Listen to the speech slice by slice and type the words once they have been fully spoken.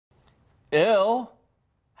Ew.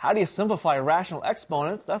 How do you simplify rational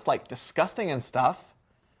exponents? That's like disgusting and stuff.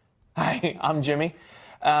 Hi, I'm Jimmy.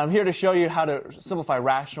 I'm here to show you how to simplify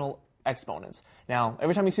rational exponents. Now,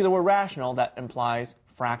 every time you see the word rational, that implies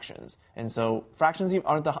fractions. And so fractions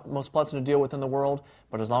aren't the most pleasant to deal with in the world,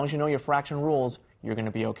 but as long as you know your fraction rules, you're going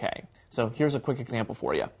to be okay. So here's a quick example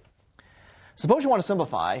for you. Suppose you want to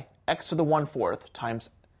simplify x to the 1/4 times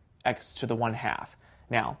x to the 1/2.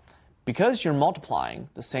 Now, because you're multiplying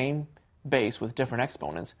the same base with different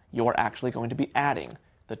exponents, you're actually going to be adding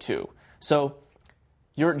the two. So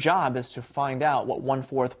your job is to find out what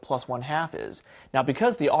 1/4 plus 1/2 is. Now,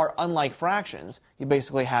 because they are unlike fractions, you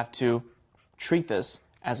basically have to treat this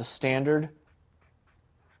as a standard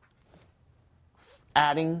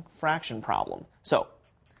adding fraction problem. So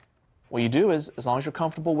what you do is, as long as you're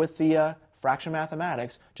comfortable with the fraction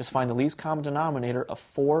mathematics, just find the least common denominator of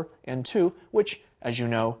 4 and 2, which, as you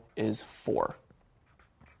know, is 4.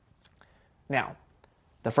 Now,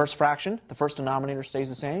 the first fraction, the first denominator stays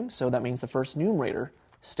the same, so that means the first numerator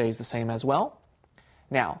stays the same as well.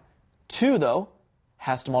 Now, 2, though,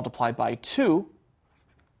 has to multiply by 2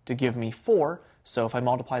 to give me 4, so if I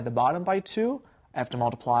multiply the bottom by 2, I have to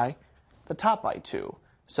multiply the top by 2.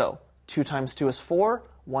 So 2 times 2 is 4,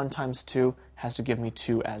 1 times 2 has to give me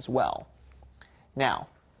 2 as well. Now,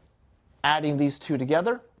 adding these two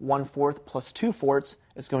together, 1/4 plus 2/4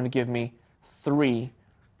 is going to give me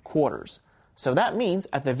 3/4. So that means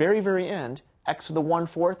at the very, very end, x to the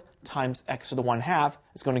 1/4 times x to the 1/2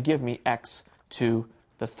 is going to give me x to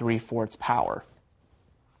the 3/4 power.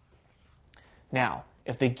 Now,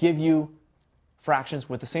 if they give you fractions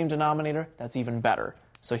with the same denominator, that's even better.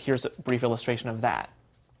 So here's a brief illustration of that.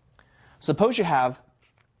 Suppose you have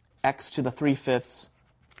x to the 3/5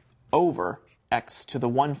 over x to the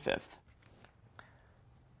 1/5.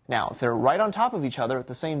 Now, if they're right on top of each other at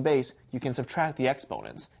the same base, you can subtract the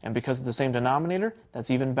exponents. And because of the same denominator, that's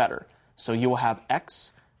even better. So you will have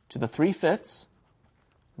x to the 3/5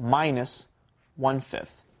 minus 1/5.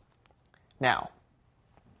 Now,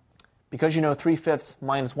 because you know 3/5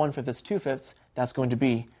 minus 1/5 is 2/5, that's going to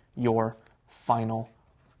be your final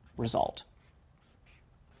result.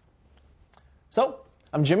 So,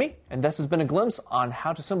 I'm Jimmy, and this has been a glimpse on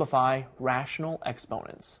how to simplify rational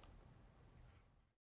exponents.